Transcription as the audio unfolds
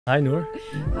Hi, Noor.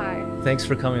 Hi. Thanks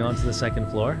for coming on to the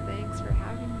second floor. Thanks for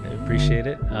having I me. appreciate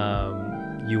it.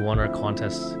 You won our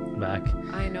contest back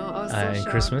I know, I was so in shocked.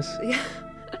 Christmas. Yeah.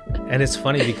 And it's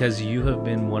funny because you have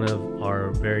been one of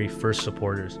our very first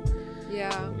supporters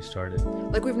Yeah. when we started.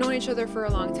 Like we've known each other for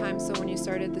a long time, so when you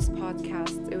started this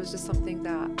podcast, it was just something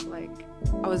that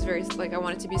I was very I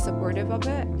wanted to be supportive of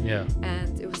it, Yeah.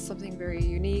 and it was something very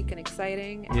unique and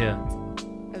exciting. Yeah.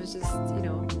 And it was just,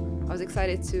 I was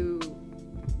excited to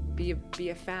be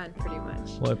a fan pretty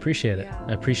much. Well, I appreciate it. Yeah.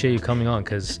 I appreciate you coming on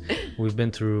because we've been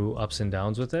through ups and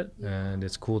downs with it, and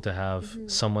it's cool to have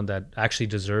someone that actually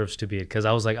deserves to be it. Because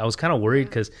I was kind of worried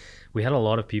because we had a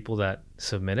lot of people that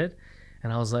submitted,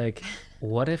 and I was like,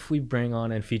 what if we bring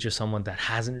on and feature someone that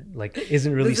isn't really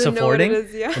Doesn't know what it supporting,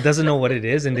 is, yeah. and doesn't know what it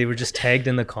is, and they were just tagged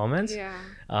in the comments.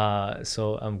 Yeah.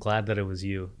 So I'm glad that it was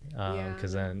you, Yeah.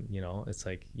 because then it's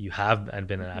like you have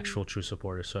been an actual true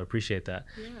supporter. So I appreciate that.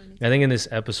 Yeah. I think in this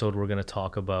episode we're going to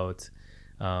talk about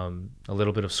a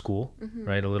little bit of school,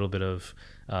 right? A little bit of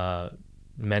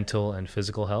mental and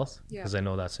physical health, Yeah. because I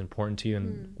know that's important to you,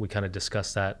 and we kind of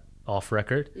discussed that off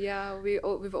record. Yeah,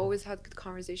 we've always had good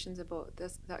conversations about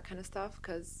that kind of stuff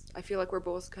because I feel like we're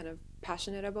both kind of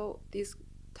passionate about these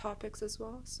topics as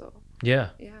well. So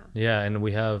Yeah, yeah, and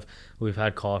we've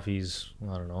had coffees,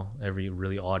 I don't know, every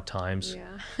really odd times,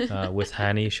 yeah, with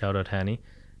Hanny. Shout out Hanny,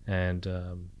 and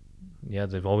yeah,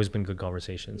 they've always been good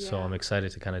conversations. So Yeah. I'm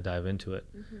excited to kind of dive into it.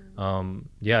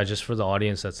 Yeah, just for the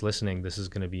audience that's listening, this is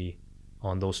going to be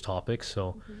on those topics.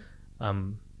 So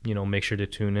make sure to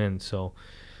tune in. So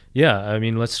yeah, I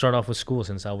mean, let's start off with school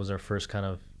since that was our first kind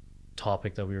of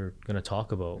topic that we were going to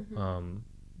talk about.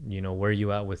 Where are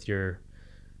you at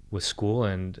with school,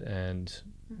 and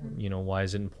why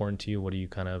is it important to you? What are you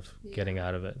kind of getting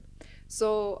out of it?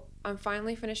 So I'm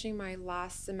finally finishing my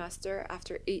last semester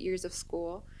after 8 years of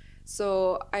school.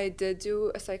 So I did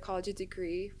do a psychology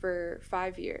degree for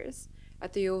 5 years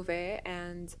at the U of A,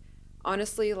 and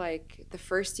honestly, like the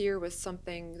first year was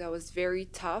something that was very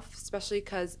tough, especially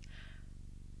because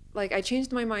I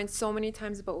changed my mind so many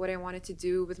times about what I wanted to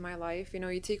do with my life.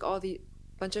 You take all the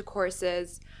bunch of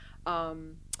courses.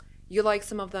 You like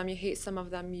some of them, you hate some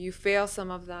of them, you fail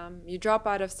some of them, you drop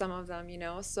out of some of them.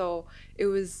 So it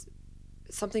was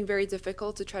something very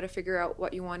difficult to try to figure out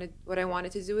what I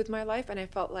wanted to do with my life, and I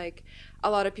felt like a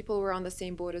lot of people were on the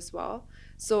same boat as well.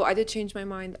 So I did change my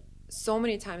mind so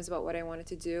many times about what I wanted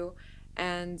to do,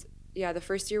 and yeah, the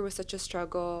first year was such a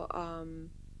struggle.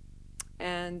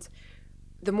 And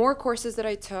the more courses that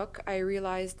I took, I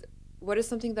realized what is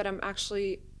something that I'm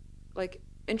actually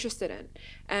interested in.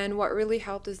 And what really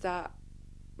helped is that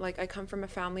I come from a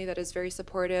family that is very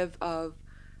supportive of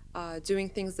doing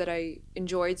things that I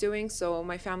enjoy doing. So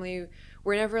my family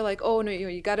were never like, oh no,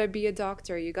 you gotta be a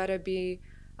doctor, you gotta be,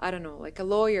 I don't know, like a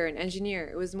lawyer, an engineer.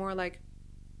 It was more like,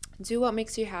 do what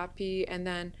makes you happy, and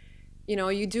then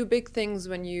you do big things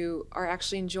when you are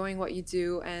actually enjoying what you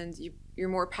do and you're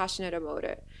more passionate about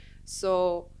it.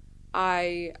 So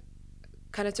I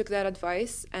kind of took that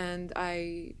advice and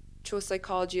I chose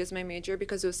psychology as my major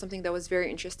because it was something that was very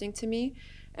interesting to me,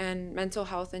 and mental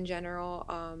health in general.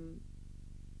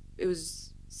 It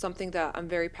was something that I'm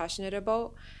very passionate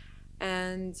about.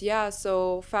 And yeah,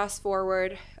 so fast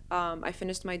forward, I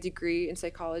finished my degree in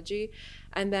psychology,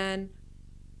 and then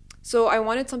so I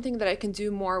wanted something that I can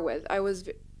do more with. I was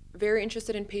very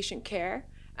interested in patient care,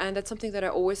 and that's something that I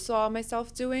always saw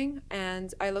myself doing.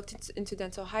 And I looked into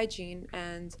dental hygiene,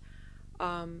 and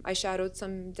I shadowed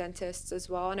some dentists as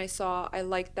well, and I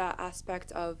liked that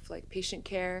aspect of patient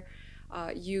care.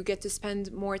 You get to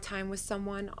spend more time with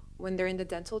someone when they're in the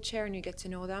dental chair, and you get to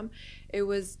know them. It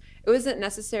wasn't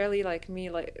necessarily like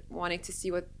me wanting to see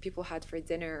what people had for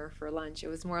dinner or for lunch. It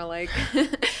was more like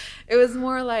it was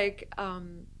more like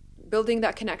building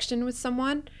that connection with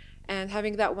someone and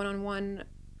having that one-on-one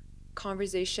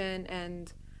conversation,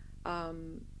 and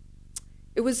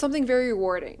it was something very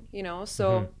rewarding.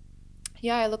 So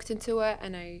yeah, I looked into it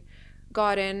and I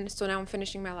got in. So now I'm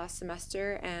finishing my last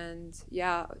semester, and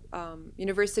yeah,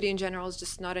 university in general is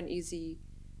just not an easy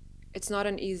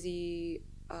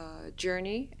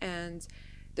journey, and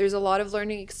there's a lot of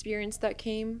learning experience that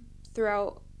came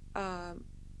throughout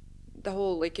the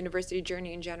whole university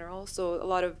journey in general. So a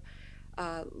lot of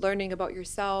learning about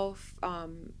yourself,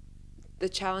 the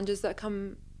challenges that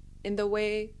come in the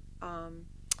way,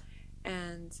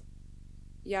 and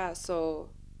yeah,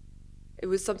 so it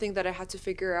was something that I had to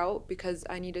figure out because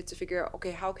I needed to figure out,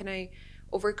 okay, how can I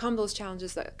overcome those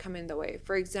challenges that come in the way?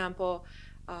 For example,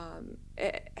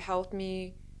 it helped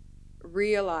me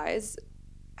realize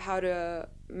how to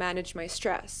manage my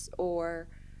stress, or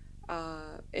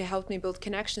it helped me build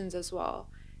connections as well.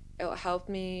 It helped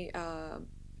me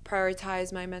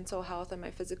prioritize my mental health and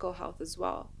my physical health as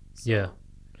well. So, Yeah.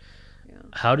 yeah.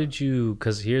 How did you,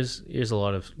 because here's a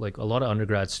lot of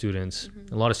undergrad students,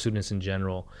 Mm-hmm. a lot of students in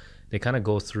general, they kind of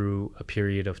go through a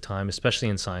period of time, especially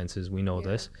in sciences, we know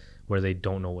Yeah. this, where they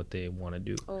don't know what they want to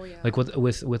do. Oh yeah. Like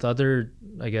with other,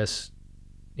 I guess,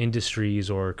 industries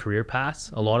or career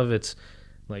paths, a lot of it's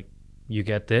like, you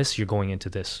get this, you're going into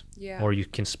this, Yeah. or you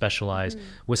can specialize. Mhm.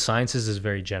 With sciences is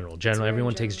very general. very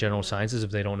Everyone takes general, general yeah. sciences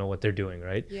if they don't know what they're doing,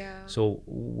 right? Yeah. So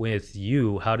with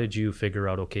you, how did you figure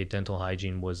out, okay, dental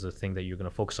hygiene was the thing that you're going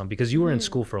to focus on? Because you were in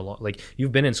school for a long, like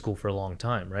you've been in school for a long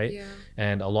time, right? Yeah.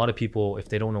 And a lot of people, if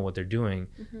they don't know what they're doing,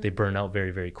 they burn out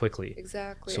very, very quickly.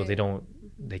 Exactly. So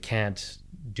they can't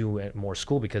do more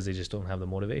school because they just don't have the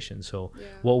motivation. So Yeah.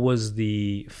 what was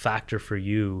the factor for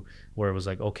you where it was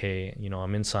like, okay,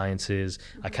 I'm in sciences,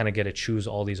 I kind of get to choose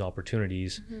all these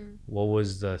opportunities. What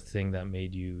was the thing that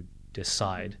made you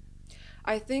decide?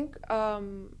 I think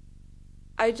I'm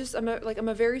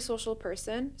a very social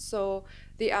person, so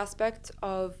the aspect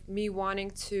of me wanting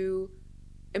to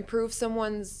improve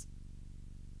someone's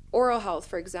oral health,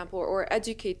 for example, or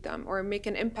educate them or make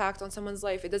an impact on someone's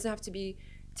life, it doesn't have to be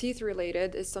teeth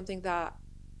related, is something that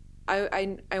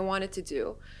I wanted to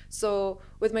do. So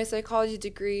with my psychology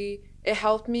degree, it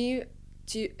helped me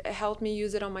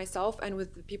use it on myself and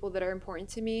with the people that are important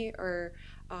to me, or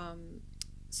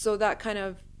so that kind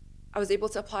of I was able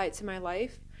to apply it to my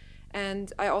life.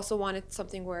 And I also wanted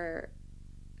something where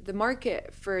the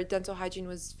market for dental hygiene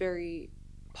was very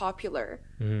popular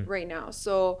right now.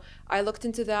 So I looked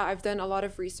into that. I've done a lot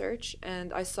of research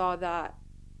and I saw that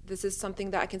this is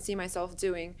something that I can see myself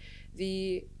doing.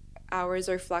 The hours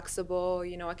are flexible,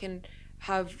 I can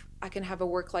have a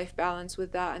work-life balance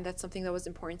with that, and that's something that was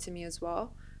important to me as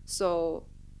well. So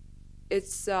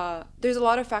it's there's a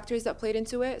lot of factors that played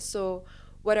into it. So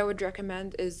what I would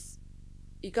recommend is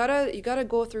you gotta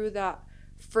go through that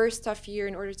first tough year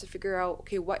in order to figure out,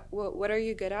 okay, what are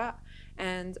you good at,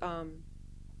 and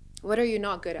what are you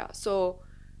not good at. So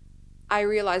I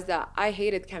realized that I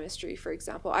hated chemistry, for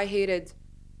example. I hated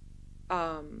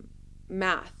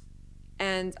math,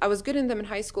 and I was good in them in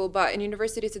high school, but in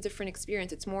university it's a different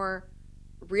experience. It's more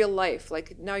real life.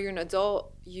 Like now you're an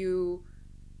adult, you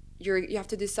have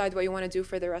to decide what you want to do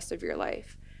for the rest of your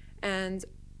life. And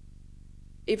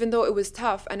even though it was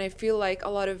tough, and I feel like a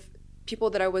lot of people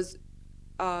that I was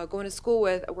going to school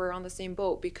with were on the same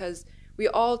boat, because we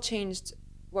all changed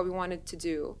what we wanted to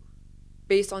do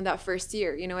based on that first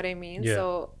year, you know what I mean? Yeah.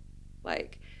 So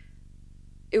like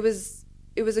it was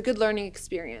a good learning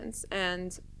experience,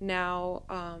 and now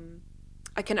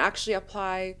I can actually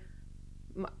apply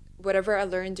whatever I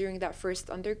learned during that first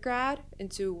undergrad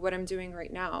into what I'm doing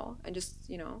right now, and just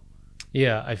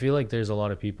Yeah, I feel like there's a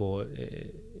lot of people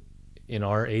in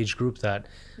our age group that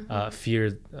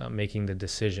fear making the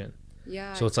decision.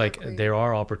 Yeah. So it's exactly. like there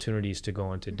are opportunities to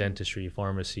go into dentistry,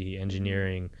 pharmacy,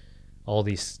 engineering, all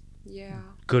these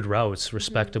good routes,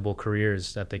 respectable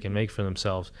careers that they can make for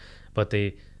themselves. But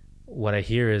what I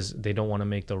hear is they don't want to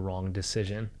make the wrong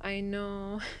decision. I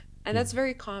know. And that's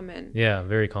very common. Yeah,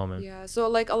 very common. Yeah. So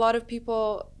like a lot of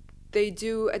people, they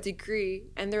do a degree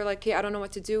and they're like, hey, I don't know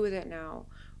what to do with it now.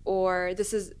 Or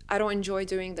I don't enjoy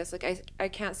doing this. Like I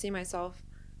can't see myself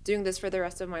doing this for the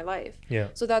rest of my life. Yeah.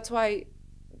 So that's why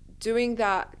doing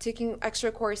that, taking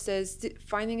extra courses,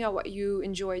 finding out what you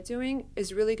enjoy doing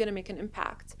is really going to make an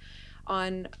impact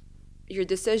on your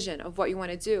decision of what you want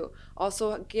to do.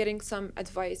 Also getting some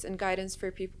advice and guidance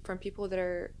from people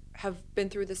that have been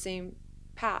through the same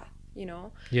path,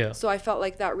 Yeah. So I felt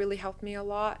like that really helped me a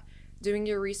lot. Doing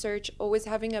your research, always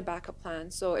having a backup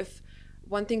plan. So if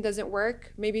one thing doesn't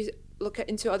work, maybe look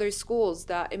into other schools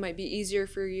that it might be easier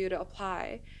for you to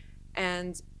apply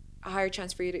and a higher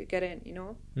chance for you to get in,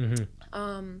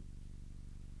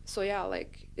 so yeah,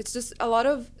 like it's just a lot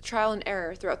of trial and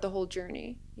error throughout the whole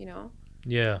journey,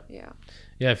 Yeah.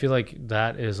 I feel like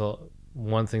that is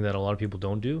one thing that a lot of people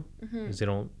don't do is they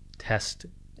don't test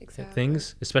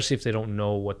things, especially if they don't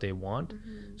know what they want.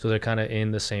 So they're kind of in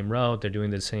the same route, they're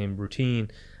doing the same routine,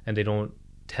 and they don't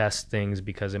test things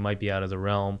because it might be out of the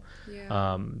realm.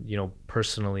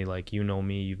 Personally, like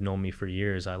me, you've known me for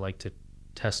years, I like to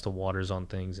test the waters on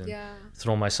things and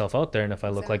throw myself out there, and if I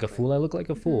look like a fool, I look like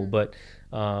a fool. But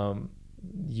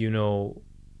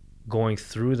going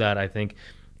through that, I think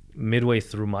midway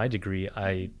through my degree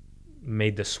I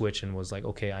made the switch and was like,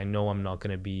 okay, I know I'm not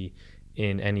going to be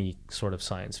in any sort of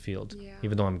science field,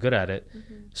 even though I'm good at it.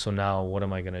 So now what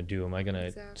am I going to do? Am I going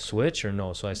to switch or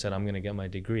no? So I said I'm going to get my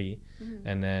degree,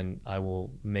 and then I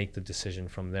will make the decision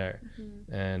from there.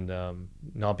 And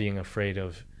not being afraid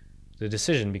of the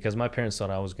decision, because my parents thought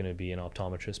I was going to be an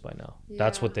optometrist by now.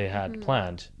 That's what they had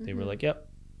planned. They were like, yep,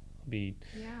 be,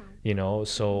 you know.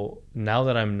 So now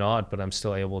that I'm not, but I'm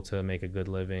still able to make a good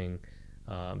living,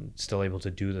 still able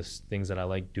to do the things that I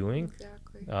like doing.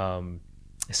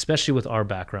 Especially with our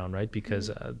background, right? Because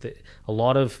a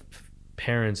lot of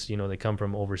parents, you know, they come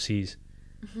from overseas,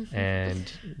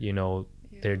 and you know,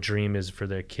 their dream is for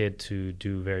their kid to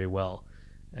do very well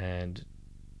and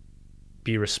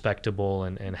be respectable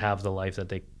and have the life that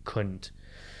they couldn't.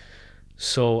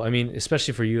 So I mean,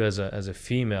 especially for you as a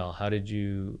female, how did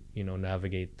you know,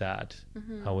 navigate that?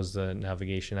 How was the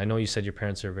navigation? I know you said your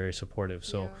parents are very supportive,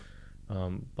 so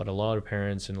but a lot of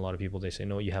parents and a lot of people, they say,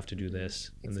 no, you have to do this,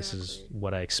 and this is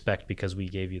what I expect because we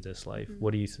gave you this life.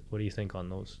 What do you think on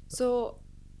those? So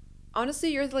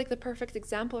honestly, you're like the perfect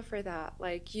example for that.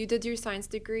 Like, you did your science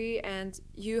degree and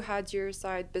you had your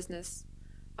side business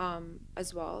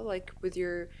as well, like with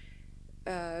your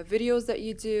videos that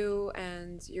you do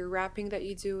and your rapping that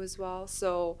you do as well.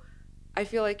 So I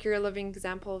feel like you're a living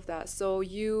example of that. So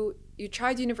you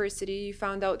tried university, you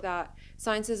found out that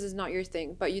sciences is not your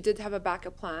thing, but you did have a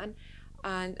backup plan,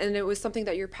 and it was something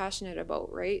that you're passionate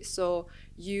about, right? So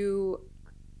you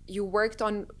worked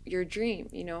on your dream,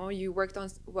 you know, you worked on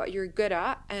what you're good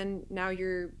at, and now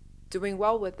you're doing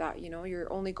well with that, you know,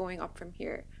 you're only going up from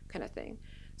here kind of thing.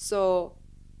 So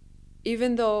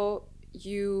even though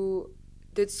you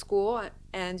did school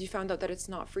and you found out that it's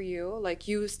not for you, like,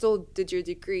 you still did your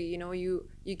degree, you know, you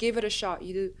gave it a shot.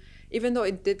 You did, even though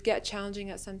it did get challenging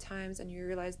at some times and you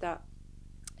realized that,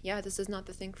 yeah, this is not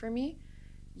the thing for me,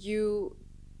 you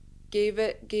gave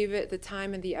it the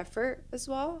time and the effort as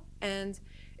well. And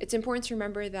it's important to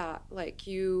remember that, like,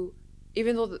 you,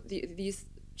 even though these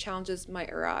challenges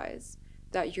might arise,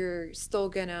 that you're still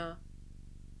gonna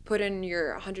put in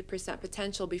your 100%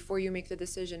 potential before you make the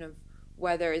decision of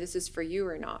whether this is for you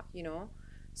or not, you know?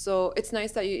 So it's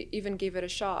nice that you even gave it a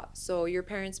shot. So your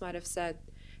parents might have said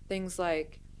things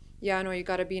like, yeah, no, you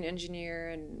got to be an engineer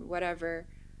and whatever.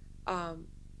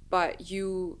 But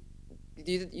you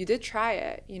did try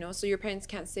it, you know? So your parents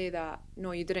can't say that,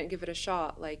 no, you didn't give it a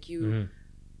shot. Like,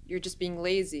 you're just being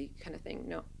lazy kind of thing.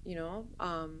 No, you know,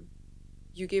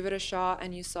 you gave it a shot,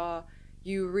 and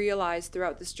you realized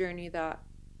throughout this journey that,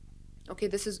 okay,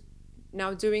 this is,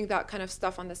 now doing that kind of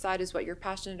stuff on the side is what you're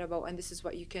passionate about, and this is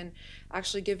what you can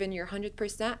actually give in your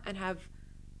 100% and have,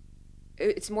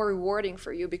 it's more rewarding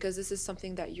for you because this is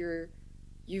something that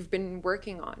you've been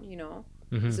working on, you know.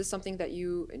 This is something that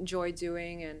you enjoy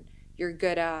doing and you're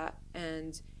good at,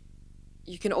 and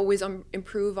you can always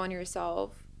improve on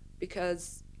yourself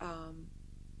because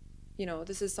you know,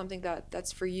 this is something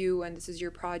that's for you, and this is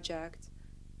your project,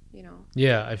 you know.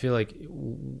 Yeah, I feel like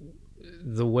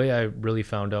the way I really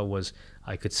found out was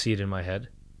I could see it in my head.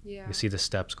 I could see the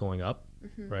steps going up,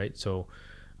 right? So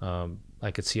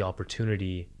I could see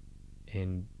opportunity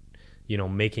in, you know,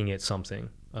 making it something.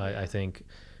 I think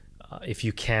if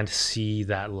you can't see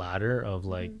that ladder of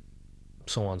like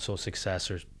so success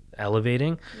or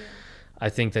elevating, I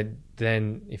think that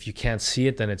then if you can't see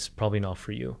it, then it's probably not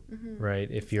for you, right?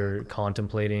 If you're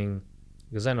contemplating,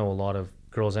 because I know a lot of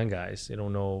girls and guys, they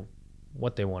don't know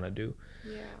what they want to do.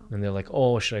 And they're like,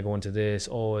 oh, should I go into this?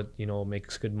 Oh, it, you know,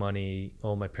 makes good money.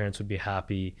 Oh, my parents would be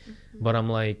happy. But I'm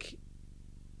like,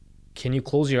 can you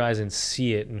close your eyes and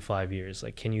see it in 5 years?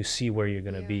 Like, can you see where you're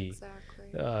going to be?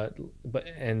 Exactly. But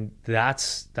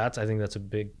that's I think that's a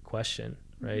big question,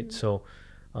 right? So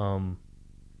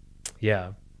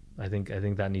yeah, I think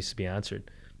that needs to be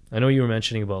answered. I know you were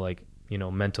mentioning about, like, you know,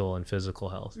 mental and physical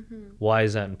health. Why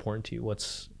is that important to you?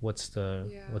 What's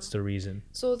the reason?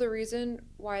 So the reason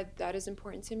why that is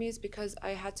important to me is because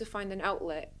I had to find an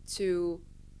outlet to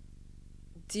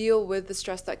deal with the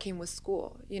stress that came with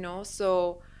school, you know?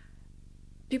 So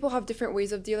people have different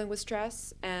ways of dealing with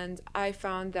stress, and I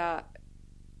found that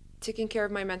taking care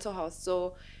of my mental health,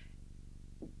 so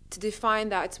to define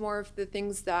that, it's more of the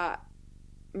things that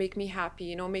make me happy,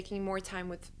 you know, making more time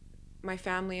with my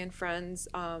family and friends,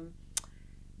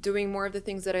 doing more of the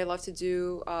things that I love to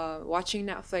do, watching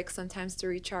Netflix sometimes to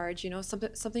recharge, you know,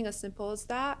 something as simple as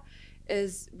that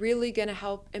is really gonna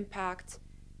help impact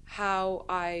how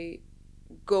I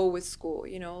go with school,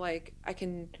 you know, like I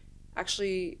can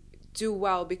actually do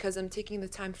well because I'm taking the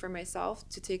time for myself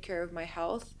to take care of my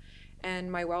health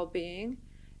and my well-being,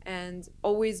 and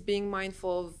always being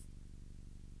mindful of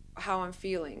how I'm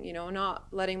feeling, you know, not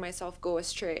letting myself go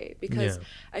astray, because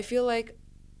I feel like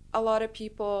a lot of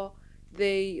people,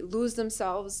 they lose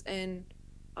themselves in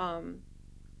kind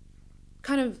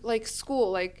of like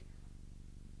school. Like,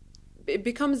 it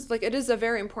becomes like, it is a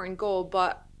very important goal,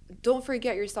 but don't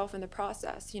forget yourself in the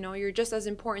process, you know. You're just as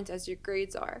important as your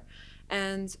grades are.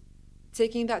 And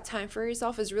taking that time for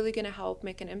yourself is really going to help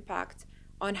make an impact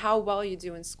on how well you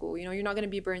do in school. You know, you're not going to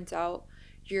be burnt out.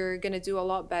 You're going to do a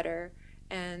lot better.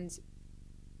 And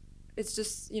it's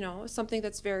just, you know, something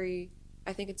that's very,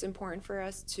 I think it's important for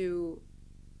us to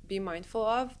be mindful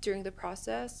of during the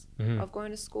process of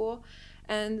going to school.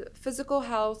 And physical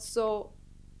health, so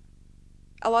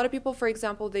a lot of people, for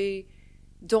example, they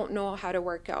don't know how to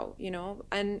work out, you know,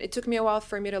 and it took me a while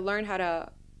for me to learn how to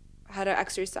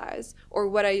exercise or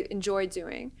what I enjoy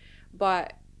doing.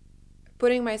 But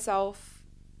putting myself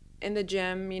in the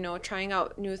gym, you know, trying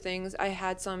out new things, I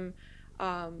had some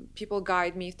people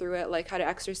guide me through it, like how to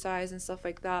exercise and stuff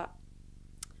like that.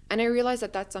 And I realized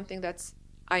that that's something that's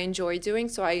I enjoy doing,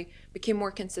 so I became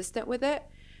more consistent with it.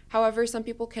 However, some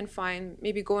people can find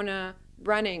maybe going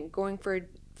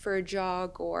for a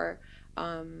jog, or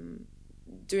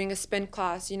doing a spin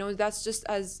class, you know, that's just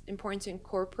as important to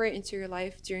incorporate into your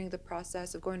life during the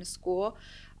process of going to school,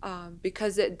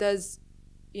 because it does,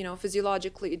 you know,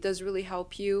 physiologically, it does really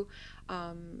help you.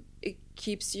 It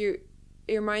keeps you,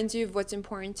 it reminds you of what's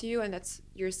important to you, and that's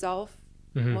yourself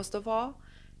most of all.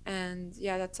 And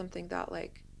yeah, that's something that,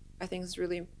 like, I think is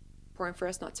really important for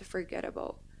us not to forget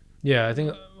about. Yeah, I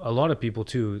think a lot of people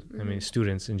too, I mean,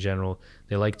 students in general,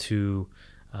 they like to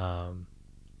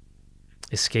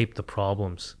escape the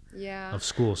problems of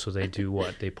school. So they do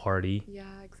what? They party. Yeah,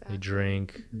 exactly. They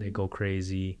drink. They go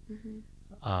crazy.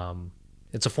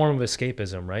 It's a form of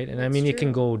escapism, right? And that's, I mean, it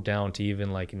can go down to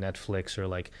even like Netflix, or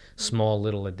like small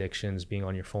little addictions, being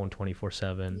on your phone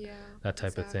 24/7, that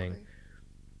type of thing.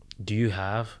 Do you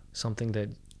have something that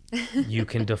you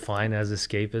can define as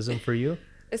escapism for you?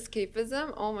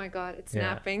 Escapism? Oh my God, it's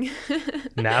napping.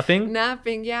 Napping?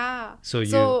 Napping, yeah.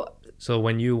 So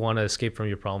when you want to escape from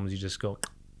your problems, you just go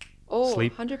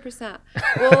sleep? 100%.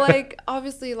 Well, like,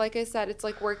 obviously, like I said, it's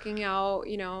like working out,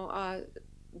 you know,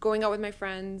 going out with my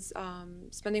friends,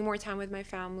 spending more time with my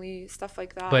family, stuff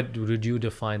like that. But would you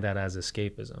define that as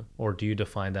escapism? Or do you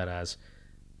define that as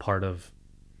part of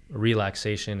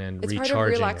relaxation and it's recharging?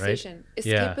 Part of relaxation, right?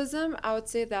 Escapism, I would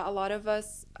say that a lot of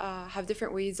us have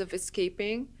different ways of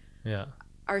escaping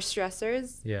our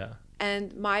stressors.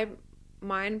 And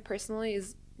mine personally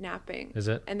is napping. Is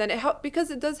it? And then because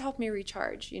it does help me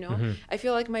recharge, you know. I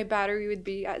feel like my battery would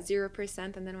be at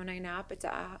 0%, and then when I nap,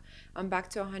 I'm back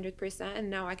to 100%, and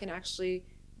now I can actually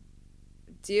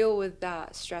deal with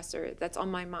that stressor that's on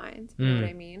my mind. You know what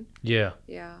I mean? Yeah.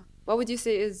 What would you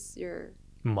say is your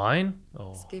mine?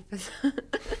 Escapism?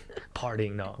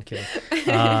 Partying. No, I'm kidding.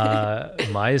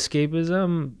 My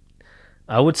escapism,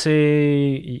 I would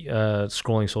say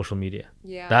scrolling social media.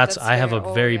 That's I have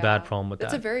a very bad problem with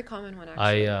that. That's a very common one,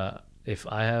 actually. If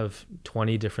I have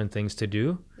 20 different things to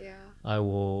do, I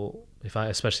will,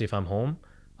 especially if I'm home,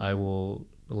 I will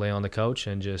lay on the couch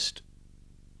and just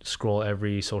scroll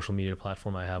every social media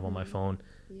platform I have on my phone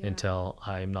until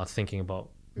I'm not thinking about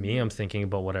me. I'm thinking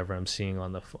about whatever I'm seeing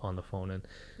on the phone, and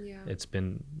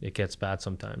it gets bad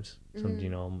sometimes. So, you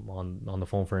know, I'm on the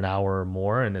phone for an hour or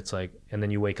more, and it's like, and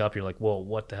then you wake up, you're like, whoa,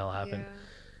 what the hell happened?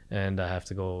 And I have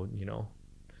to go, you know,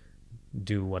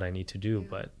 do what I need to do.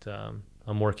 But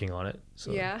I'm working on it.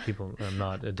 So I'm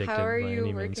not addicted by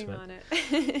any means. How are you working on it?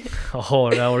 Oh,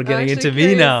 now we're getting into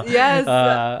me now. Yes.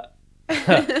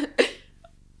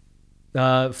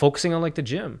 Focusing on like the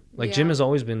gym. Gym has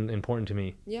always been important to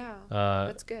me.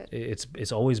 That's good.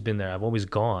 It's always been there. I've always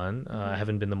gone. I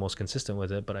haven't been the most consistent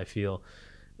with it, but I feel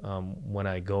when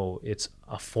I go, it's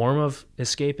a form of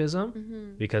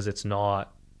escapism because it's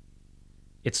not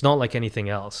like anything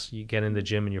else. You get in the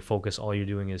gym and you're focused. All you're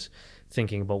doing is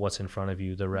thinking about what's in front of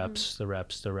you, the reps,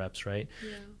 right?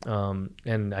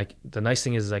 And the nice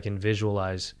thing is I can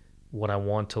visualize what I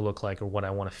want to look like or what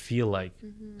I want to feel like,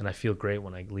 and I feel great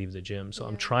when I leave the gym. So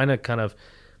I'm trying to kind of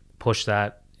push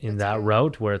that in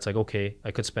route where it's like, okay,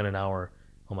 I could spend an hour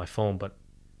on my phone, but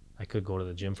I could go to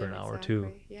the gym for an hour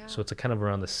too. So it's kind of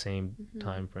around the same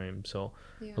time frame. So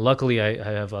luckily I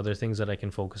have other things that I can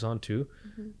focus on too.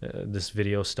 This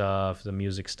video stuff, the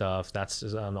music stuff, that's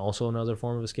also another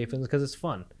form of escapism because it's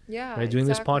fun. Right? Doing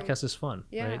this podcast is fun.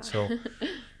 Right? So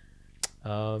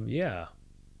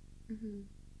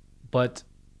but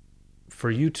for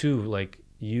you too, like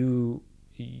you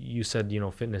said, you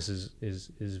know, fitness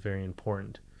is very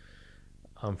important.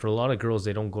 For a lot of girls,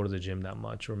 they don't go to the gym that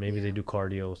much, or maybe they do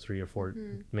cardio 3 or 4,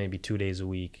 maybe 2 days a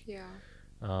week.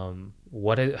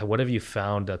 What have you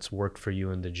found that's worked for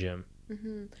you in the gym?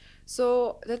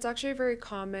 So that's actually very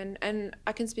common, and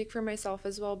I can speak for myself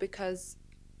as well because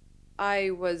I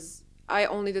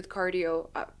only did cardio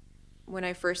when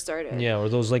I first started. Yeah, or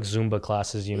those like Zumba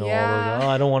classes, you know, all Yeah. those, oh,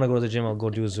 I don't want to go to the gym, I'll go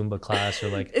do a Zumba class, or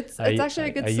like It's actually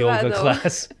a good a sweat, yoga though.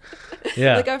 class.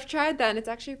 Yeah. Like, I've tried that, and it's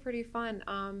actually pretty fun.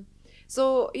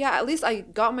 So yeah, at least I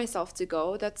got myself to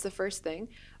go. That's the first thing.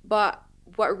 But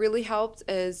what really helped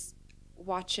is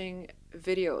watching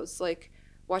videos, like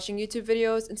watching YouTube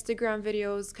videos, Instagram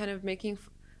videos, kind of making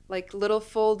like little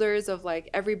folders of like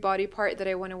every body part that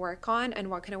I want to work on and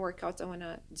what kind of workouts I want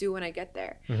to do when I get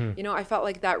there. You know, I felt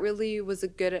like that really was a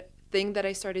good thing that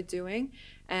I started doing,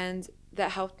 and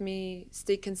that helped me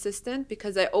stay consistent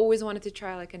because I always wanted to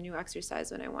try like a new exercise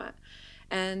when I went.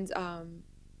 And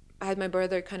I had my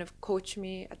brother kind of coach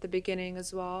me at the beginning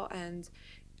as well, and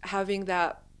having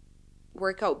that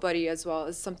workout buddy as well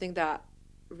is something that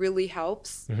really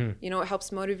helps. You know, it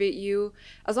helps motivate you,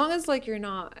 as long as like you're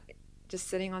not just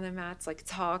sitting on the mats like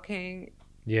talking.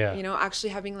 Yeah. You know, actually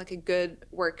having like a good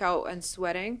workout and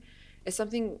sweating is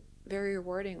something very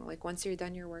rewarding. Like once you're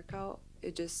done your workout,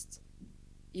 it just,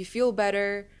 you feel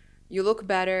better, you look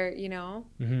better, you know.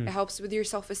 It helps with your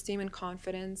self-esteem and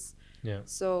confidence. Yeah.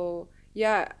 So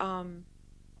yeah,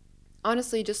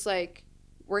 honestly, just like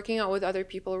working out with other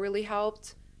people really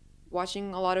helped.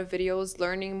 Watching a lot of videos,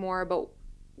 learning more about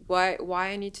why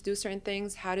I need to do certain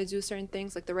things, how to do certain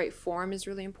things, like the right form is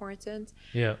really important.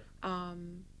 Yeah.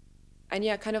 And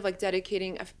yeah, kind of like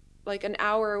dedicating like an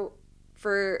hour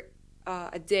for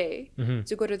a day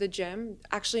to go to the gym,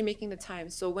 actually making the time.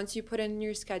 So once you put in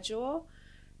your schedule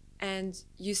and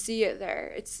you see it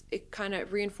there, it kind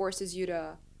of reinforces you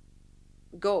to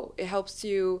go. It helps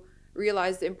you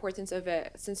realize the importance of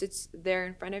it. Since it's there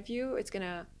in front of you,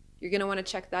 you're gonna want to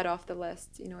check that off the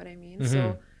list. You know what I mean?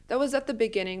 So that was at the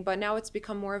beginning, but now it's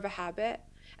become more of a habit.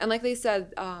 And like they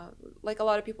said, like a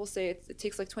lot of people say, it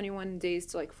takes like 21 days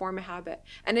to like form a habit.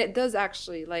 And it does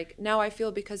actually. Like now I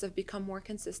feel, because I've become more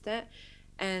consistent,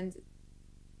 and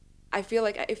I feel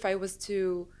like if I was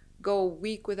to go a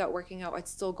week without working out, I'd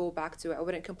still go back to it. I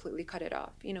wouldn't completely cut it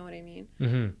off. You know what I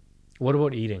mean? What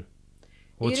about eating?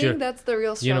 Eating, that's the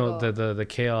real struggle. You know, the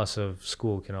chaos of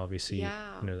school can obviously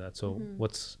hinder that. So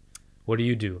what do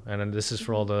you do? And then this is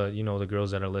for all the, you know, the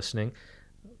girls that are listening.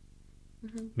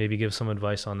 Maybe give some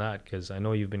advice on that, because I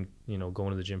know you've been, you know,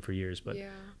 going to the gym for years, but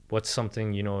what's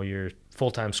something, you know, you're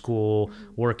full-time school,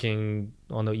 working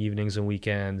on the evenings and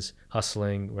weekends,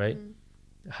 hustling, right?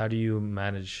 How do you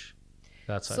manage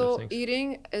that side of things? So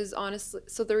eating is honestly,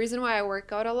 so the reason why I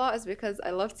work out a lot is because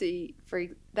I love to eat.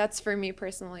 That's for me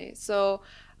personally. So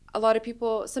a lot of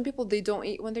people, some people, they don't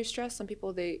eat when they're stressed. Some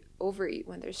people, they overeat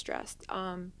when they're stressed.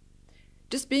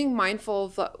 Just being mindful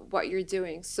of what you're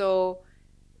doing. So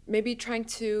maybe trying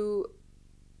to,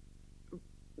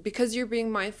 because you're being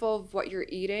mindful of what you're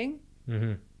eating,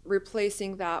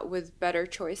 replacing that with better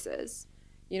choices,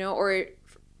 you know, or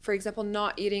for example,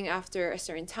 not eating after a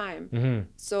certain time.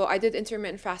 So I did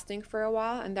intermittent fasting for a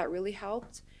while, and that really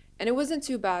helped. And it wasn't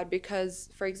too bad because,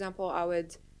 for example, I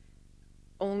would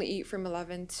only eat from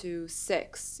 11 to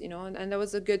 6, you know, and that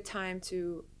was a good time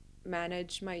to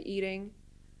manage my eating.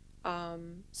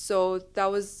 So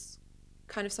that was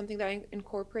kind of something that I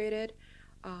incorporated.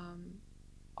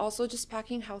 Also just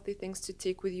packing healthy things to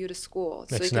take with you to school,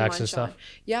 like so you snacks can and stuff.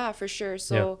 Yeah, for sure.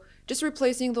 So just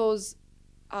replacing those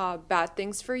bad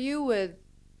things for you with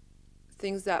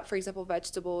things that, for example,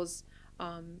 vegetables,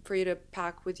 for you to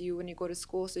pack with you when you go to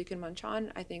school so you can munch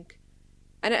on, I think.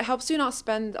 And it helps you not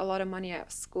spend a lot of money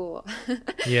at school.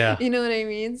 Yeah. You know what I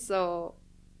mean? So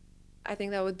I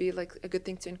think that would be like a good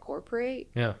thing to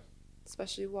incorporate. Yeah.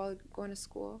 Especially while going to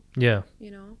school. Yeah.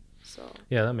 You know? So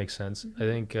yeah, that makes sense. I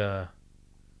think I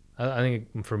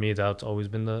think for me that's always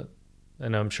been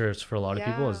and I'm sure it's for a lot of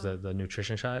people, is the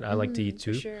nutrition side. I like to eat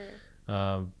too. For sure.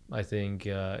 I think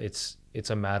it's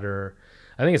a matter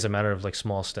of like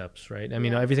small steps, right? I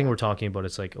mean, everything we're talking about,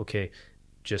 it's like, okay,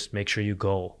 just make sure you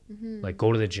go, like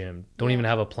go to the gym. Don't even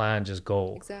have a plan, just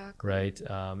go. Exactly. Right?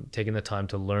 Taking the time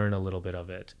to learn a little bit of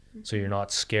it, so you're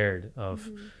not scared of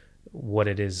what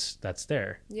it is that's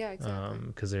there. Yeah, exactly.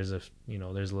 Because there's a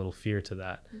little fear to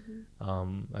that.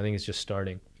 I think it's just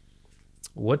starting.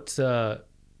 What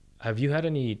have you had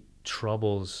any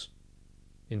troubles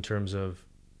in terms of,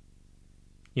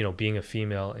 you know, being a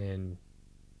female in,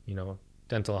 you know,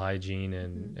 dental hygiene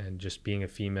and just being a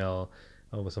female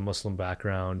with a Muslim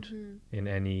background in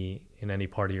any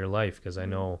part of your life? Because I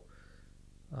know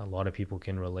a lot of people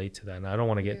can relate to that, and I don't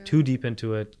want to get too deep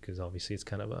into it because obviously it's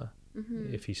kind of a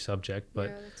iffy subject,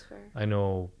 but that's fair. I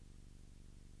know,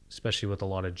 especially with a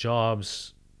lot of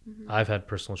jobs, I've had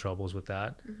personal troubles with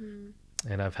that,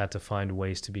 and I've had to find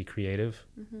ways to be creative.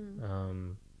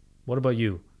 What about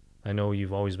you? I know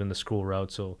you've always been the school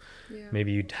route, so Yeah.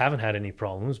 maybe you haven't had any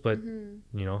problems, but you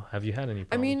know, have you had any I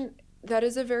problems? mean, that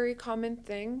is a very common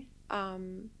thing. I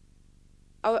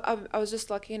was just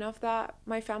lucky enough that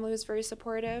my family was very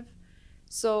supportive.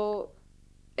 So,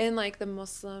 in like the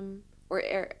Muslim or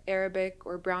Arabic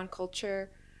or brown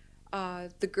culture,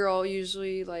 the girl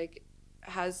usually like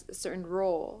has a certain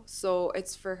role. So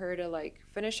it's for her to like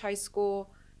finish high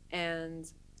school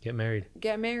and Get married.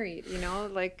 get married. You know,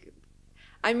 like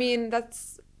I mean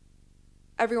that's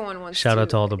everyone wants Shout to. out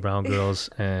to all the brown girls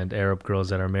and Arab girls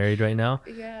that are married right now.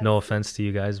 Yes. No offense to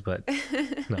you guys, but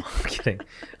no, I'm kidding.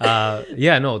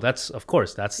 Yeah, no, that's of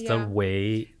course that's the Yeah.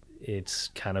 way it's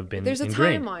kind of been There's a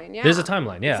ingrained. timeline. Yeah. There's a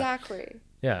timeline, yeah. Exactly.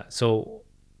 Yeah. So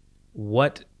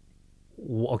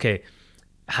okay,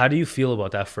 how do you feel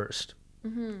about that first?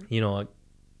 You know,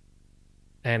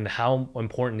 and how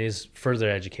important is further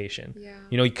education? Yeah.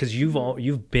 You know, because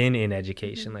you've been in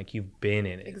education, like you've been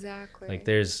in it. Exactly. Like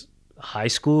there's high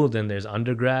school, then there's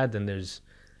undergrad, then there's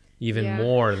even Yeah.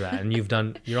 more of that, and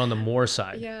you're on the more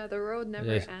side. Yeah, the road never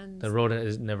ends. The road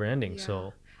is never ending. Yeah.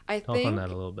 So I talk think on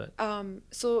that a little bit.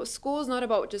 so school is not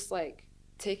about just like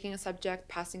taking a subject,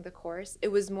 passing the course. It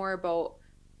was more about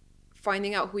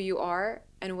finding out who you are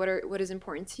and what is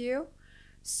important to you.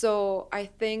 So I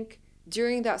think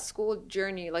during that school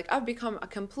journey, like I've become a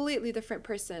completely different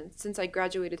person since I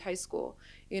graduated high school.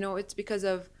 You know, it's because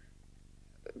of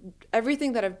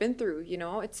everything that I've been through. You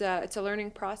know, it's a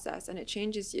learning process and it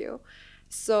changes you.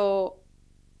 So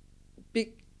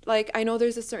like I know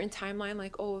there's a certain timeline,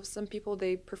 like some people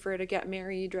they prefer to get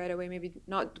married right away, maybe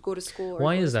not go to school. Or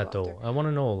Why go is to that school though? after. I want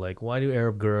to know, like, why do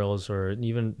Arab girls, or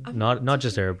even not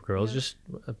just Arab girls, Yeah. just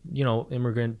you know,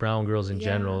 immigrant brown girls in Yeah.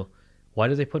 general, why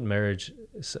do they put marriage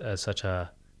as such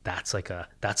a that's like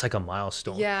a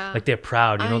milestone? Yeah. Like they're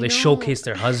proud, you know, I they know. showcase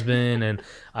their husband, and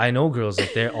I know girls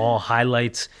like they're all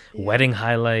highlights, wedding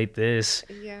highlight this,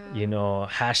 Yeah. you know,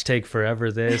 hashtag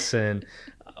forever this, and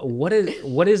what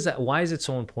is that? Why is it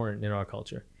so important in our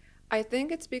culture? I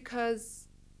think it's because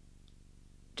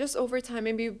just over time,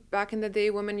 maybe back in the day,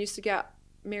 women used to get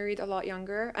married a lot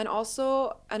younger. And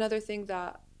also another thing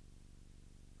that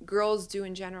girls do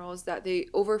in general is that they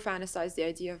over fantasize the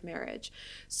idea of marriage.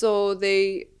 So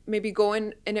they maybe go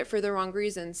in it for the wrong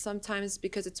reasons. Sometimes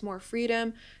because it's more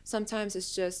freedom. Sometimes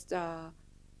it's just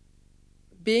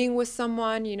being with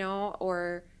someone, you know,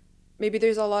 or maybe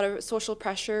there's a lot of social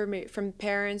pressure from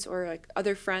parents or like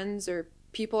other friends or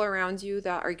people around you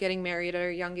that are getting married at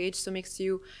a young age. So it makes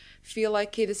you feel like,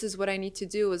 okay, this is what I need to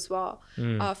do as well.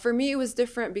 For me, it was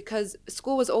different because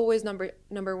school was always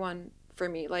number one for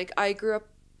me. Like I grew up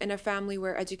in a family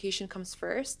where education comes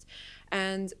first,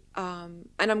 and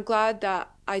I'm glad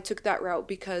that I took that route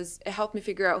because it helped me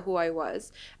figure out who I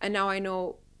was, and now I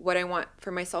know what I want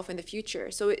for myself in the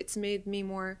future. So it's made me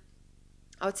more,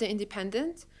 I would say,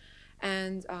 independent,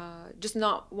 and just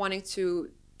not wanting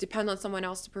to depend on someone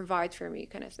else to provide for me,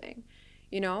 kind of thing,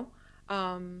 you know.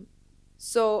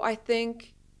 So I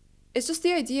think it's just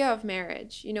the idea of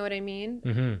marriage. You know what I mean?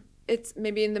 Mm-hmm. It's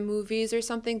maybe in the movies or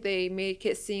something they make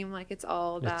it seem like it's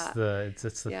all that. It's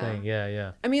the thing.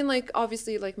 Yeah. I mean, like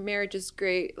obviously, like marriage is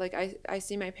great. Like I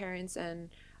see my parents, and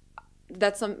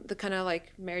that's the kind of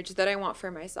like marriage that I want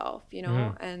for myself, you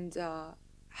know. And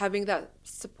having that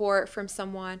support from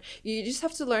someone, you just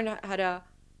have to learn how to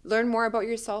learn more about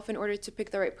yourself in order to pick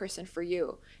the right person for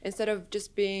you, instead of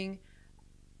just being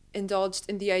indulged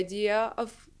in the idea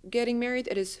of getting married.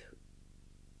 It is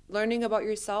learning about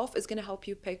yourself is going to help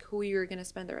you pick who you're going to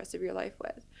spend the rest of your life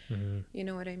with. You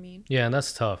know what I mean? Yeah, and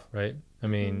that's tough, right? I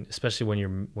mean, especially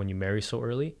when you marry so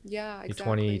early. Yeah,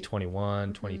 exactly. You're 20,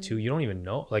 21, 22. You don't even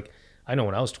know. Like, I know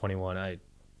when I was 21, I had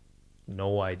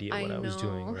no idea what I was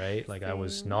doing, right? Like, I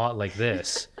was not like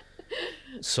this.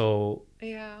 So,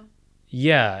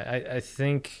 yeah, I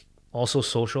think also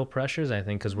social pressures, I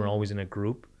think, because we're always in a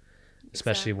group,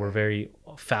 especially we're very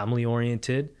family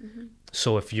oriented.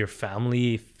 So if your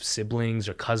family, siblings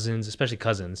or cousins, especially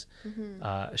cousins,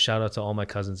 shout out to all my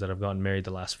cousins that have gotten married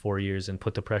the last 4 years and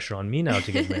put the pressure on me now to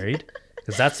get married,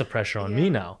 because that's the pressure on me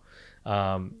now.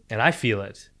 And I feel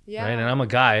it, right? And I'm a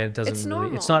guy. It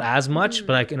doesn't it's not as much,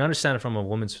 but I can understand it from a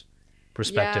woman's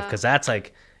perspective, because that's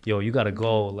like, yo, you got to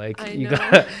go. Like,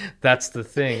 that's the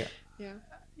thing.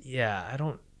 Yeah. I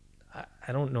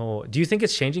don't know. Do you think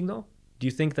it's changing though? Do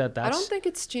you think that's... I don't think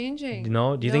it's changing.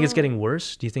 No? Do you think it's getting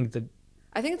worse? Do you think that...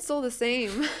 I think it's still the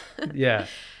same. Yeah.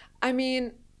 I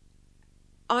mean,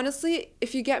 honestly,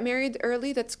 if you get married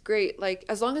early, that's great. Like,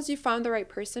 as long as you found the right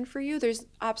person for you, there's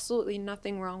absolutely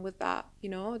nothing wrong with that. You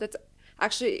know, that's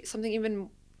actually something even...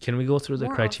 Can we go through the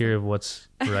criteria of what's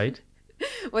right?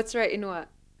 What's right in what?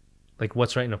 Like,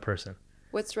 what's right in a person?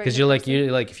 What's right? Because you're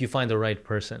like, if you find the right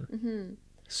person.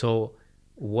 So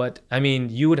what, I mean,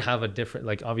 you would have a different,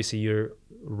 like, obviously your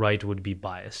right would be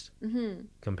biased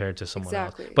compared to someone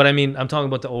else. But I mean, I'm talking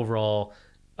about the overall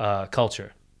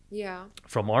culture. Yeah.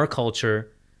 From our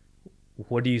culture,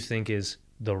 what do you think is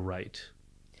the right?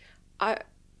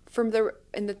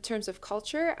 In the terms of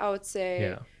culture, I would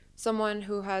say someone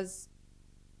who has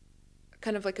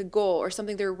kind of like a goal or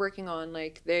something they're working on,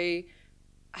 like they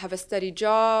have a steady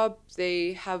job,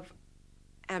 they have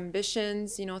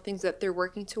ambitions, you know, things that they're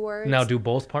working towards. Now, do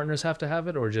both partners have to have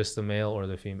it, or just the male or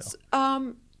the female?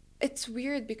 It's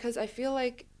weird because I feel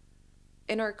like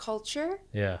in our culture,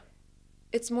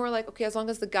 it's more like, okay, as long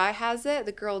as the guy has it,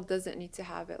 the girl doesn't need to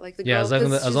have it. Like the girl,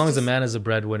 as long as the man is a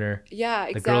breadwinner,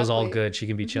 exactly. The girl's all good. She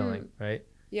can be chilling, right?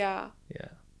 Yeah.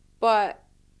 But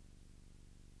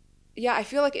yeah, I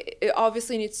feel like it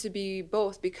obviously needs to be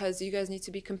both, because you guys need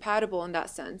to be compatible in that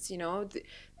sense. You know,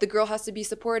 the girl has to be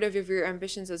supportive of your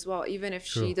ambitions as well, even if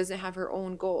she doesn't have her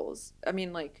own goals. I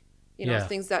mean, like, you know,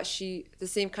 things that the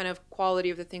same kind of quality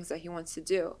of the things that he wants to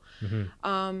do.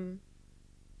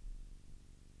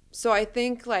 So I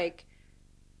think like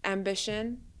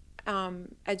ambition,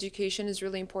 education is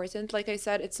really important. Like I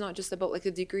said, it's not just about like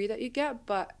the degree that you get,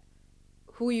 but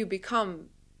who you become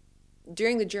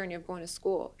during the journey of going to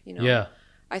school, you know.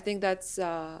 I think that's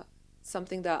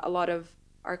something that a lot of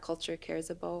our culture cares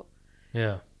about.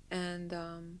 And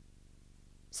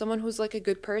someone who's like a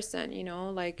good person, you know,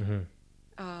 like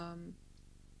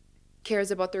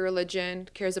cares about their religion,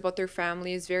 cares about their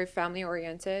family, is very family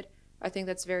oriented. I think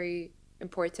that's very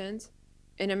important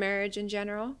in a marriage in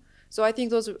general. So I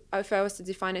think those, if I was to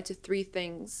define it to three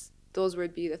things, those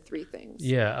would be the three things.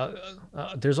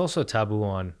 There's also a taboo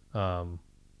on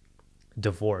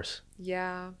divorce.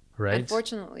 Right?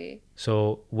 Unfortunately.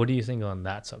 So what do you think on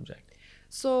that subject?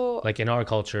 So like in our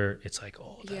culture, it's like,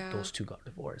 oh, those two got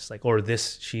divorced, like, or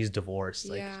she's divorced,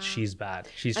 like she's bad,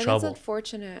 she's trouble. That's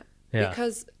unfortunate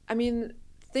because I mean,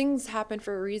 things happen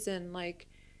for a reason. Like,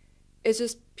 it's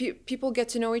just people get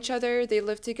to know each other, they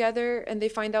live together, and they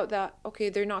find out that, okay,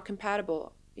 they're not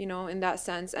compatible, you know, in that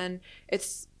sense, and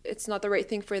it's not the right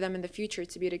thing for them in the future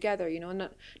to be together, you know.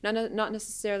 Not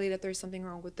necessarily that there's something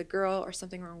wrong with the girl or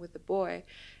something wrong with the boy.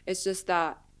 It's just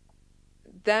that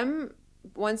them,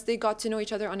 once they got to know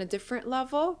each other on a different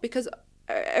level, because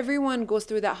everyone goes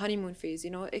through that honeymoon phase,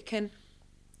 you know, it can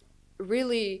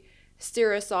really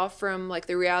steer us off from like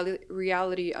the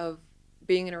reality of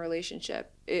being in a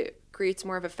relationship. It creates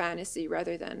more of a fantasy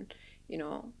rather than, you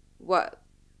know, what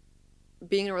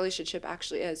being in a relationship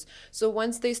actually is. So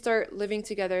once they start living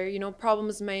together, you know,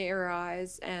 problems may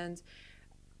arise, and,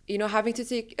 you know, having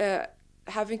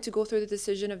to go through the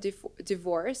decision of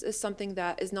divorce is something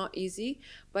that is not easy.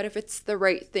 But if it's the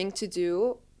right thing to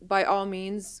do, by all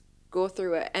means, go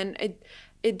through it. And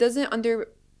it doesn't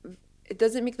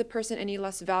make the person any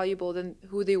less valuable than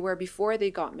who they were before they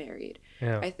got married,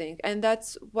 I think. And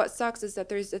that's what sucks, is that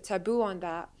there's a taboo on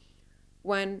that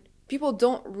when people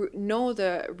don't know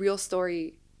the real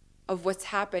story of what's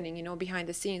happening, you know, behind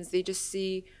the scenes. They just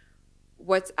see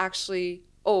what's actually,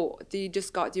 oh, they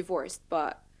just got divorced.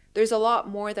 But there's a lot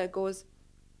more that goes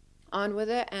on with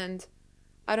it. And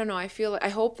I don't know, I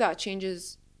hope that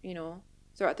changes, you know,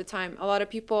 throughout the time. A lot of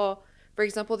people, for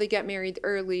example, they get married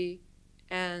early,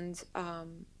 and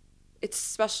it's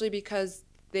especially because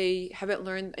they haven't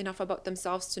learned enough about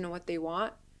themselves to know what they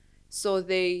want. So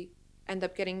they end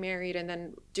up getting married, and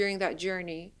then during that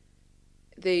journey,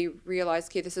 they realize,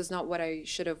 okay, this is not what I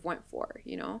should have went for,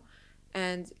 you know?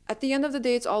 And at the end of the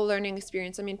day, it's all learning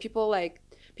experience. I mean, people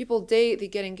date, they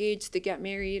get engaged, they get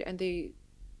married, and it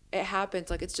happens.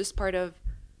 Like, it's just part of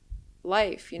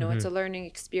life, you know? It's a learning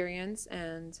experience,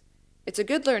 and it's a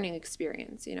good learning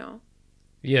experience, you know?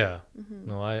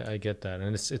 No, I get that.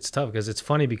 And it's tough, because it's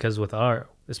funny, because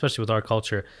especially with our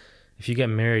culture, if you get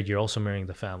married, you're also marrying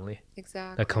the family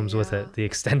that comes with it, the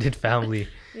extended family.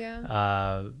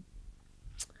 I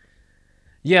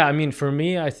mean, for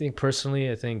me, I think personally,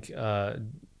 I think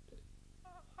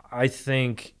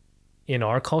in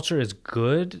our culture is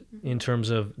good in terms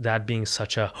of that being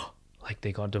such a, like,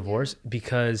 they got divorced,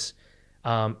 because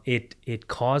it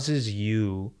causes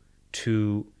you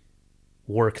to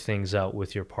work things out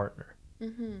with your partner,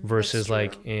 versus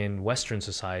like in Western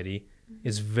society,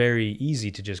 it's very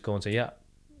easy to just go and say, yeah,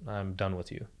 I'm done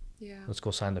with you, let's go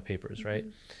sign the papers, right?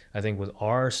 I think with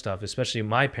our stuff, especially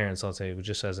my parents, I'll say,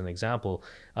 just as an example,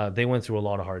 they went through a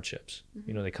lot of hardships.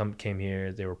 You know, they came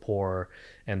here, they were poor,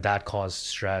 and that caused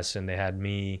stress, and they had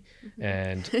me,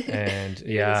 and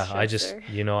I just,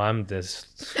 you know, I'm this,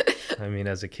 I mean,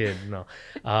 as a kid,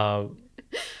 no.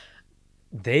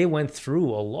 they went through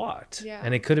a lot. Yeah.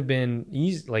 And it could have been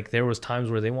easy. Like there was times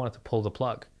where they wanted to pull the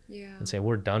plug and say,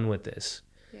 we're done with this.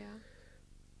 Yeah.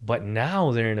 But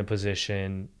now they're in a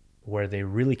position where they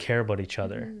really care about each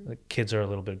other. The kids are a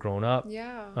little bit grown up.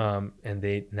 Yeah. And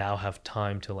they now have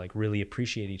time to like really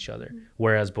appreciate each other.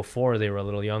 Whereas before they were a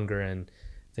little younger and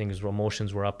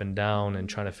emotions were up and down and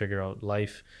trying to figure out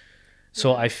life.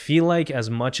 So I feel like as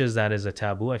much as that is a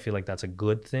taboo, I feel like that's a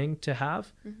good thing to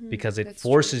have because it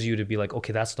forces you to be like,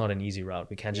 okay, that's not an easy route.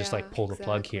 We can't just like pull the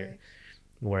plug here.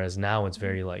 Whereas now it's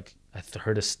very like, I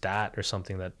heard a stat or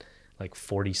something that like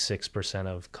 46%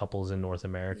 of couples in North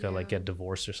America like get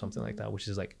divorced or something like that, which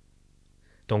is like,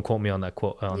 don't quote me on that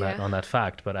quote on that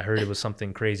fact, but I heard it was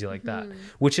something crazy like that,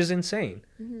 which is insane.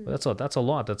 But that's a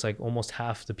lot. That's like almost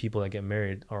half the people that get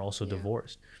married are also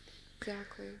divorced.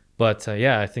 Exactly. But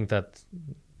I think that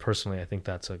personally, I think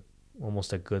that's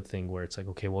almost a good thing where it's like,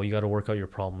 okay, well, you got to work out your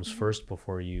problems first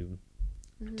before you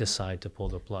decide to pull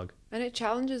the plug. And it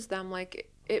challenges them.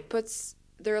 Like it puts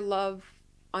their love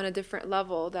on a different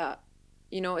level that,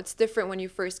 you know, it's different when you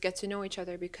first get to know each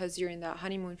other because you're in that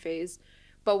honeymoon phase.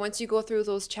 But once you go through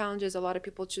those challenges, a lot of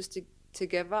people choose to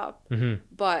give up.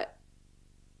 But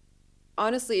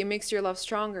honestly, it makes your love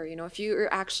stronger. You know, if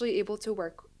you're actually able to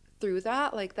work through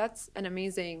that, like that's an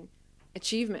amazing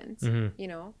achievement, you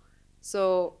know?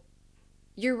 So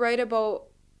you're right about,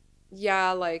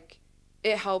 like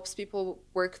it helps people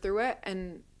work through it.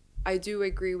 And I do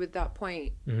agree with that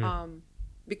point.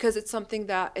 Because it's something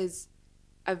that is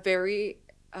a very,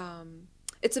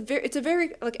 it's a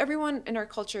very, like everyone in our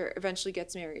culture eventually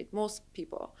gets married, most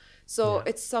people. So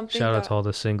it's something Shout out to all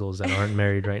the singles that aren't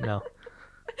married right now.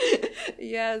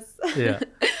 Yes. Yeah.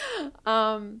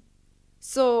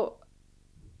 So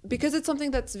because it's something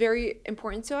that's very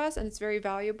important to us and it's very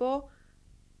valuable,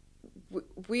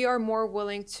 we are more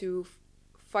willing to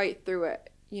fight through it.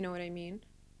 You know what I mean?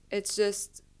 It's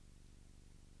just,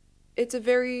 it's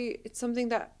something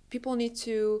that people need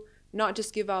to not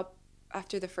just give up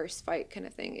after the first fight kind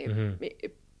of thing.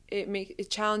 It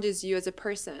challenges you as a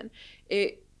person.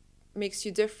 It makes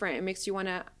you different. It makes you want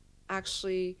to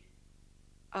actually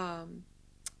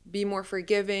be more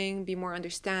forgiving, be more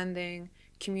understanding,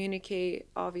 communicate,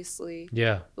 obviously.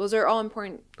 Yeah. Those are all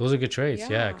important. Those are good traits,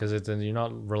 because you're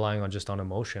not relying on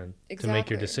emotion to make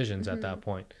your decisions at that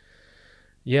point.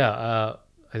 Yeah,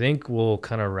 I think we'll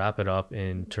kind of wrap it up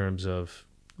in terms of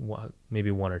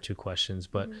maybe one or two questions.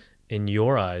 But in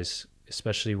your eyes,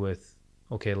 especially with,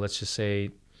 okay, let's just say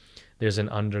there's an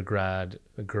undergrad,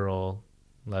 a girl,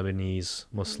 Lebanese,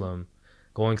 Muslim,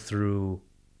 going through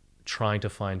trying to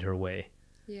find her way.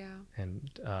 Yeah. And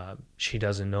she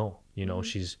doesn't know,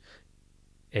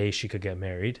 she could get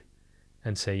married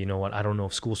and say, you know what, I don't know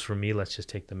if school's for me, let's just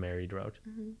take the married route.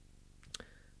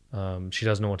 She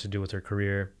doesn't know what to do with her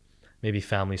career. Maybe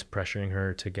family's pressuring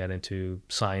her to get into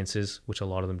sciences, which a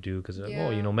lot of them do because,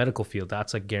 medical field,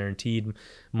 that's like guaranteed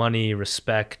money,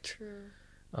 respect.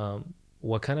 True.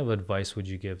 What kind of advice would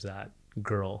you give that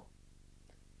girl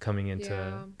coming into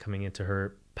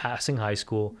her passing high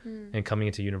school and coming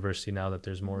into university now that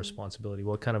there's more responsibility?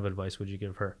 What kind of advice would you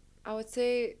give her? I would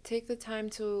say take the time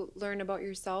to learn about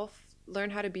yourself, learn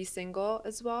how to be single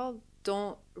as well.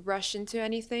 Don't rush into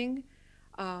anything.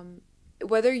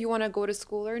 Whether you want to go to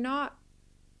school or not,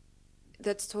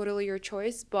 that's totally your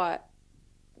choice, but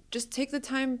just take the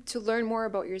time to learn more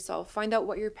about yourself, find out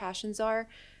what your passions are,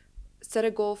 set a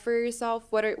goal for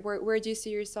yourself. Where do you see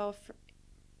yourself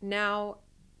now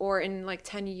or in like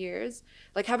 10 years?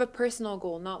 Like have a personal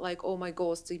goal, not like, oh, my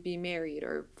goal is to be married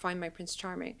or find my Prince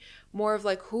Charming. More of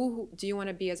like, who do you want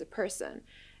to be as a person?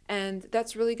 And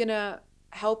that's really gonna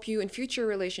help you in future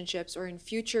relationships or in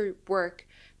future work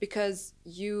because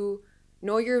you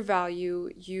know your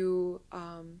value. You're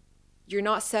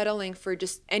not settling for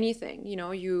just anything.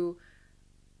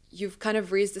 You've kind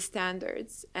of raised the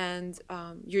standards, and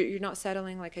you're not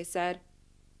settling, like I said.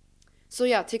 So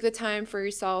yeah, take the time for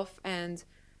yourself and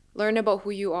learn about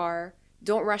who you are.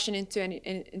 Don't rush into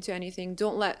anything.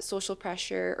 Don't let social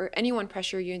pressure or anyone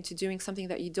pressure you into doing something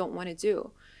that you don't want to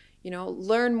do.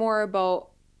 Learn more about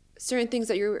certain things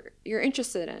that you're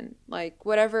interested in, like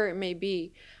whatever it may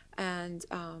be. And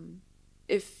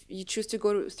if you choose to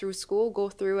go through school, go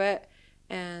through it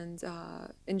and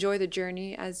enjoy the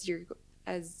journey as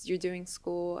you're doing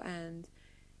school, and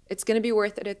it's going to be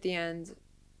worth it at the end.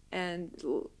 And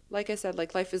like I said,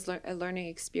 like life is a learning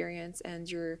experience,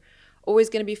 and you're always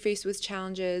going to be faced with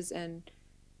challenges, and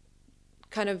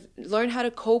kind of learn how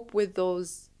to cope with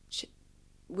those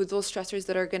stressors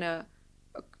that are going to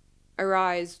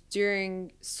arise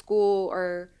during school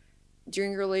or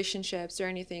during relationships or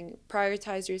anything.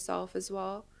 Prioritize yourself as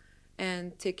well,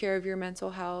 and take care of your mental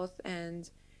health and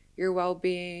your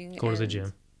well-being. Go to the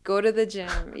gym. Go to the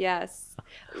gym. Yes.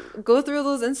 Go through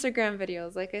those Instagram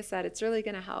videos. Like I said, it's really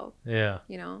going to help. Yeah.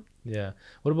 You know? Yeah.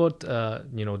 What about,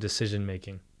 you know, decision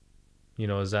making? You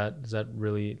know, is that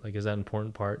really, like, is that an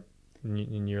important part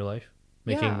in your life?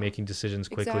 Making decisions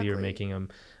quickly or making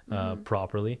them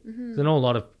properly. I know a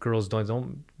lot of girls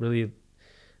don't really,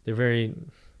 they're very,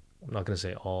 I'm not going to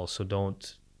say all, so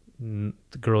the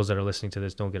girls that are listening to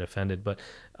this don't get offended, but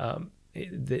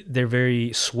they're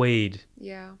very swayed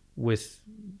with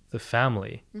the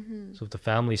family. So if the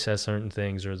family says certain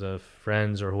things, or the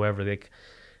friends or whoever, they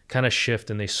kind of shift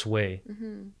and they sway.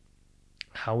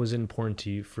 How is it important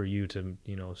to you for you to,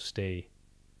 you know, stay,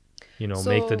 you know,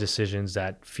 make the decisions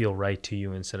that feel right to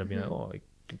you, instead of being like, oh, I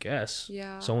guess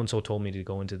so and so told me to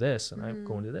go into this and I'm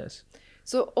going to this.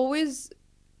 So always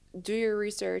do your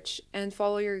research and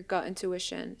follow your gut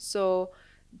intuition. So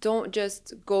don't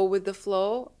just go with the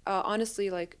flow. Honestly,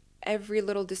 like, every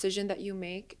little decision that you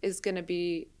make is going to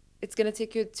be, it's going to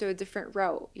take you to a different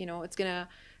route. You know, it's going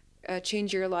to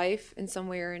change your life in some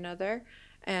way or another.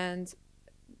 And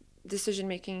decision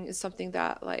making is something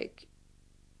that, like,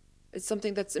 it's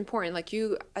something that's important. Like,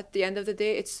 you, at the end of the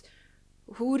day, it's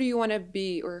who do you want to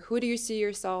be, or who do you see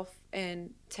yourself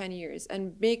in 10 years,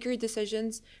 and make your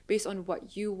decisions based on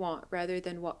what you want rather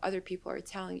than what other people are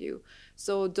telling you.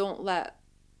 So don't let,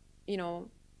 you know,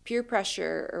 peer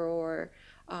pressure or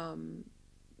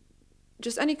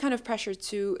just any kind of pressure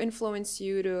to influence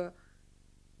you to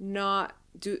not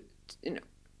do, you know,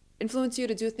 influence you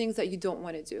to do things that you don't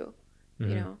want to do,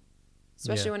 you know,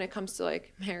 especially when it comes to,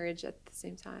 like, marriage at the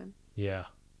same time. Yeah.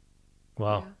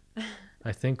 Wow. Yeah.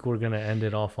 I think we're going to end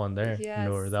it off on there. Yes.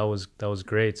 Nour, that was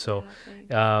great. So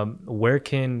where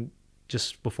can,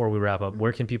 just before we wrap up,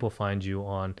 where can people find you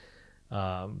on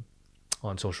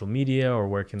social media, or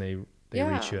where can they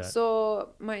reach you at? So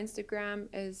my Instagram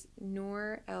is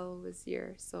Nour Al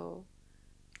Wazir. So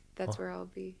that's where I'll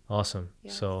be. Awesome.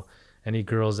 Yes. So any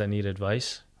girls that need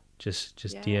advice, just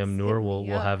DM Nour.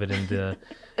 We'll have it in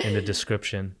the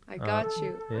description. I got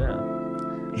you. Yeah.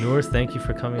 Nour, thank you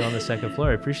for coming on the second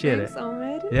floor. I appreciate it. Thanks,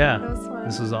 Ahmed. Yeah. That was fun.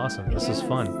 This was awesome. This was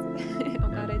fun. I'm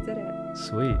glad I did it.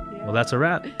 Sweet. Yeah. Well, that's a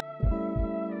wrap.